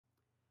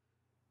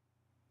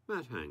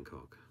Matt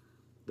Hancock,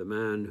 the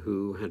man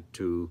who had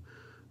to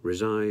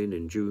resign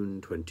in June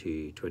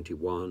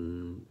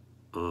 2021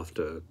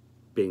 after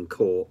being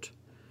caught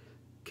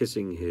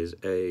kissing his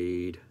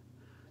aide,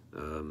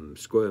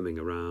 squirming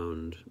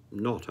around,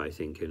 not, I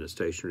think, in a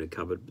stationary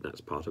cupboard, but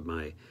that's part of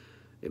my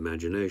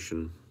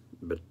imagination.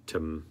 But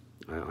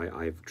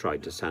I've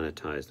tried to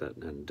sanitize that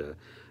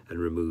and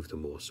remove the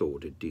more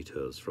sordid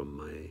details from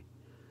my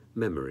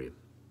memory.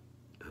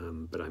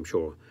 But I'm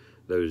sure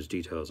those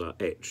details are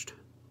etched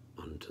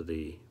onto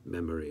the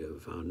memory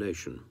of our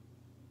nation,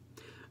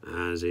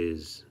 as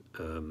is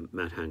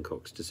Matt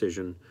Hancock's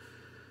decision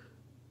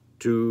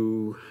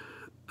to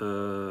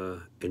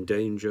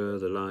endanger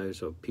the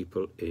lives of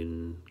people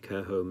in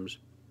care homes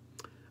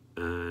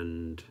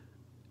and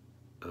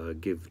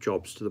give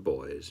jobs to the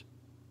boys,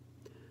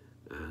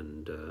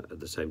 and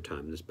at the same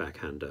time this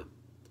backhander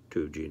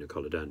to Gina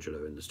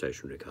Collad'angelo in the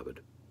stationery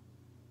cupboard.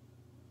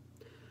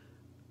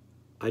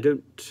 I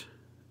don't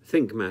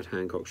think Matt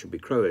Hancock should be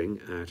crowing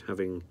at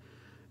having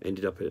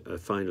ended up a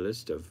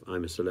finalist of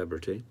I'm a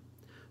Celebrity,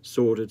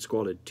 sordid,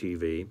 squalid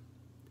TV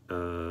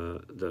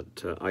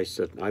that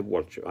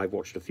I've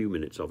watched a few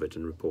minutes of it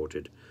and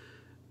reported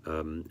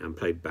and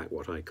played back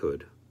what I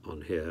could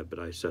on here, but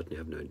I certainly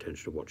have no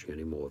intention of watching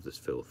any more of this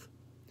filth.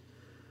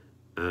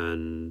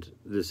 And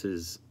this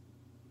is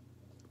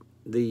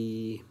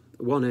the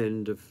one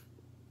end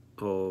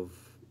of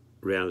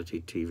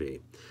reality TV.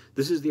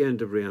 This is the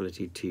end of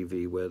reality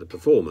TV where the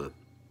performer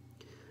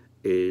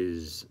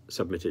is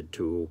submitted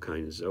to all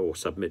kinds, or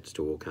submits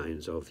to all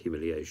kinds of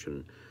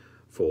humiliation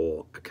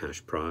for a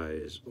cash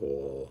prize,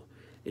 or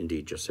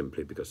indeed just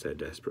simply because they're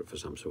desperate for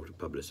some sort of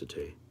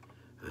publicity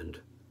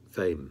and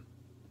fame.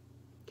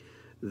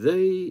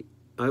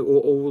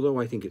 Although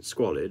I think it's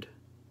squalid,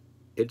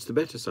 it's the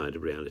better side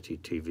of reality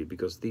TV,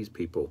 because these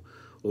people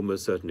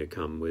almost certainly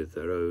come with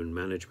their own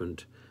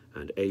management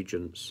and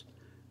agents,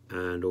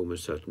 and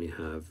almost certainly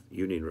have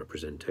union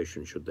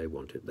representation should they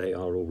want it. They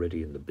are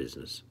already in the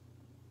business.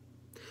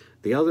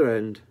 The other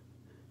end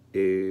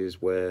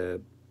is where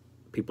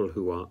people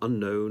who are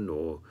unknown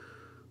or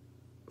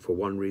for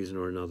one reason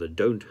or another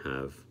don't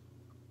have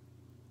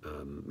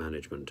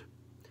management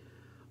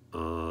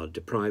are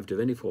deprived of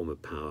any form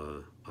of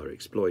power, are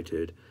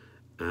exploited,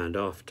 and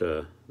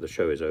after the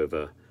show is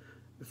over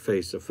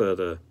face a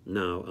further,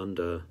 now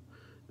under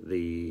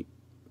the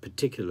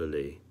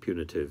particularly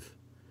punitive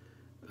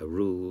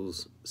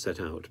rules set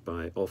out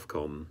by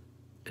Ofcom,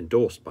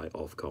 endorsed by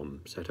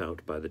Ofcom, set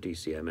out by the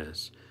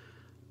DCMS,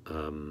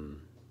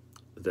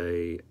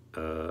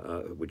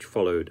 which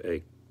followed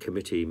a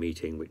committee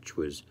meeting which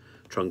was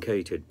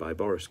truncated by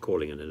Boris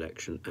calling an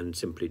election and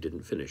simply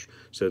didn't finish.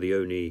 So the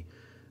only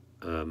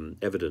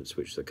evidence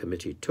which the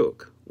committee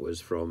took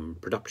was from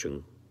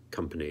production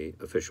company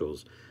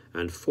officials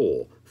and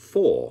four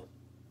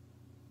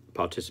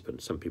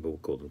participants. Some people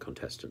call them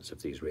contestants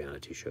of these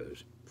reality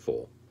shows.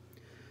 4.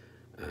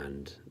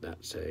 And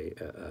that's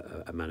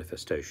a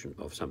manifestation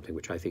of something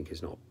which I think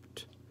is not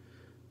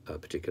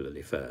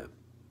particularly fair.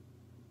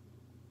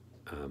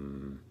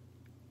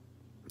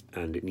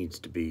 And it needs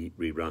to be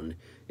rerun.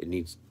 It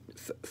needs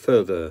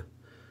further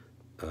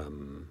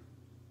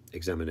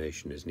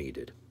examination is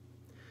needed.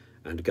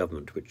 And a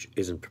government which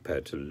isn't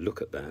prepared to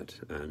look at that,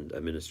 and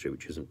a ministry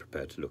which isn't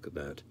prepared to look at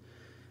that,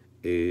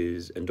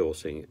 is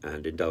endorsing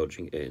and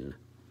indulging in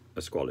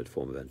a squalid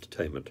form of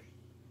entertainment.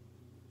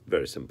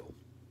 Very simple.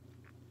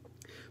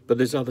 But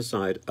this other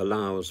side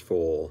allows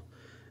for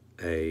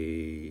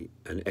an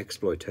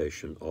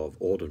exploitation of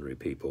ordinary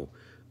people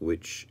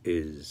which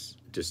is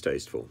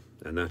distasteful,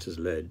 and that has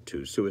led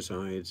to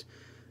suicides,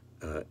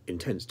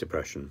 intense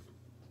depression,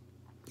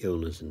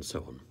 illness, and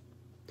so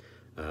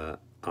on.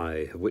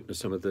 I have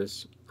witnessed some of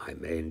this. I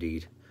may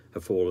indeed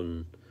have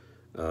fallen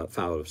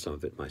foul of some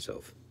of it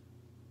myself.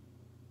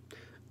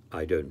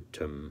 I don't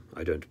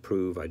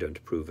approve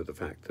of the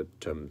fact that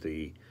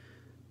the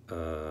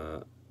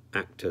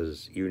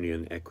Actors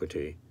Union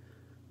Equity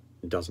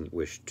doesn't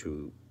wish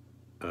to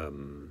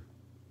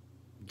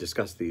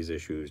discuss these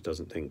issues,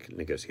 doesn't think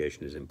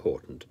negotiation is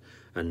important,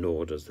 and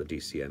nor does the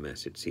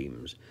DCMS, it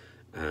seems.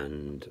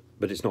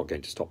 But it's not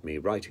going to stop me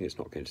writing, it's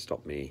not going to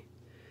stop me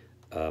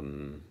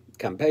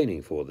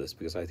campaigning for this,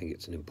 because I think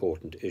it's an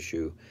important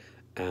issue,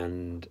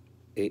 and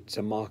it's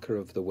a marker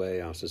of the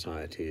way our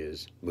society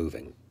is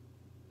moving.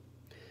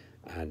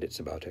 And it's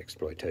about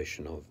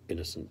exploitation of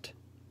innocent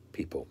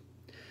people.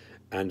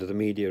 And the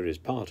media is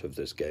part of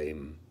this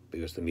game,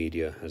 because the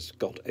media has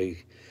got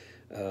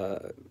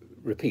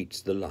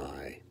repeats the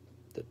lie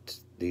that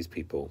these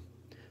people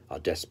are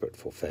desperate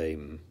for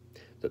fame,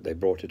 that they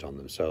brought it on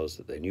themselves,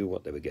 that they knew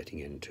what they were getting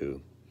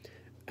into,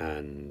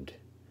 and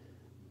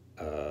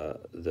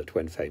that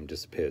when fame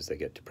disappears they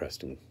get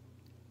depressed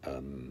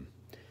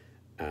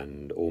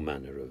and all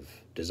manner of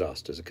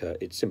disasters occur.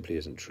 It simply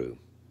isn't true.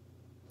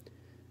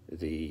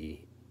 The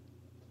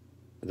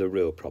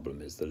real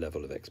problem is the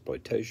level of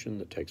exploitation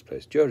that takes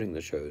place during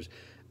the shows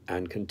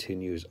and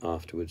continues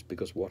afterwards,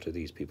 because what are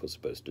these people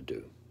supposed to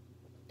do?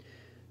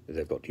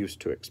 They've got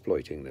used to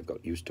exploiting, they've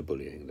got used to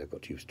bullying, they've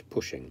got used to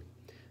pushing,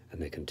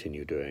 and they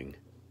continue doing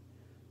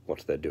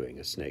what they're doing.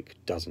 A snake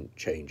doesn't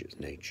change its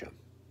nature.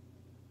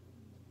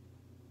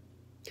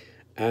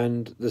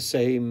 And the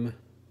same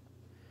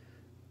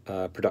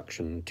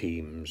production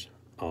teams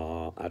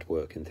are at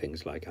work in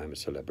things like I'm a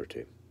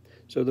Celebrity.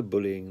 So the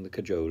bullying, the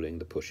cajoling,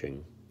 the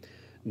pushing,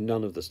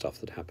 none of the stuff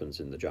that happens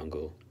in the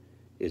jungle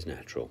is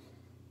natural.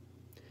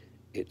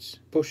 It's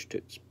pushed,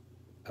 it's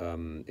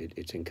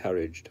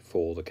encouraged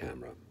for the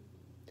camera.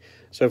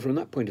 So from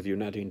that point of view,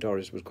 Nadine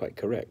Dorries was quite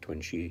correct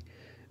when she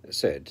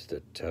said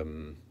that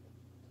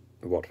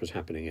what was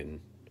happening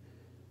in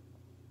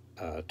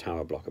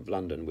Tower Block of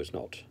London was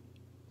not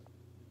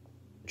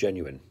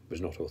genuine,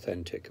 was not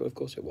authentic. Well, of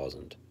course it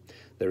wasn't.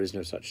 There is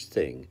no such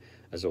thing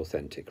as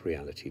authentic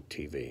reality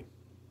TV.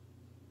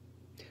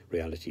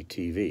 Reality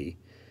TV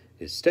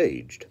is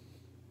staged,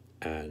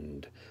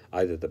 and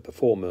either the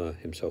performer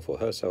himself or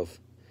herself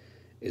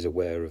is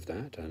aware of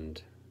that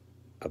and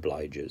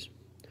obliges,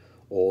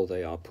 or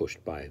they are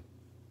pushed by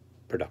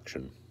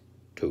production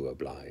to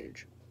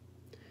oblige.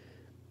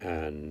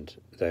 And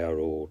they are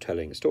all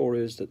telling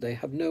stories that they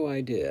have no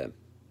idea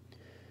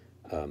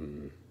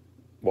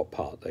what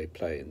part they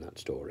play in that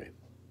story.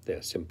 They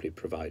are simply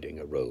providing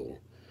a role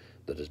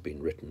that has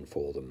been written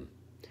for them,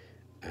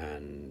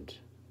 and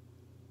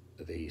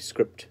the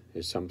script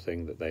is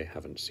something that they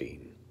haven't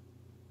seen.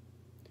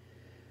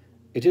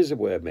 It is a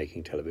way of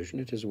making television,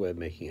 it is a way of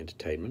making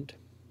entertainment,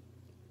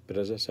 but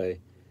as I say,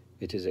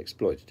 it is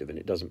exploitative, and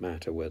it doesn't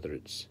matter whether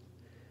it's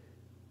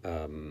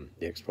the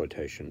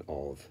exploitation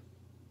of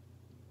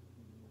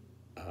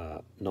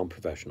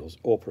non-professionals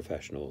or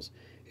professionals.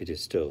 It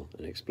is still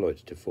an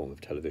exploitative form of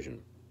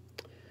television.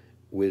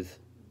 With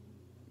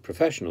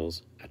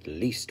professionals, at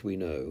least we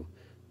know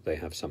they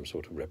have some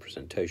sort of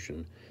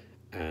representation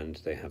and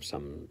they have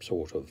some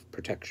sort of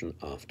protection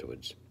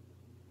afterwards.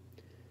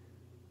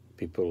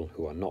 People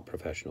who are not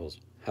professionals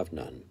have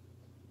none.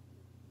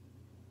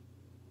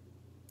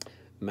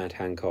 Matt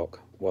Hancock,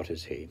 what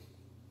is he?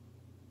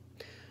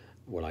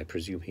 Well, I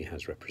presume he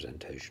has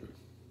representation.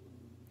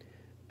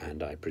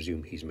 And I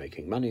presume he's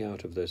making money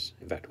out of this.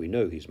 In fact, we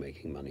know he's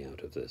making money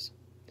out of this.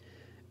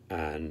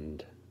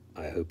 And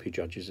I hope he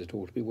judges it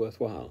all to be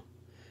worthwhile.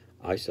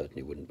 I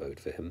certainly wouldn't vote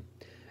for him.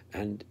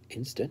 And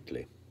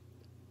incidentally,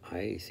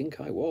 I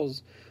think I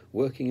was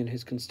working in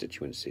his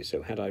constituency,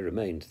 so had I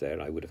remained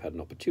there, I would have had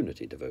an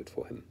opportunity to vote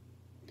for him.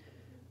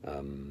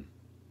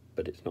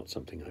 But it's not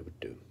something I would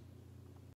do.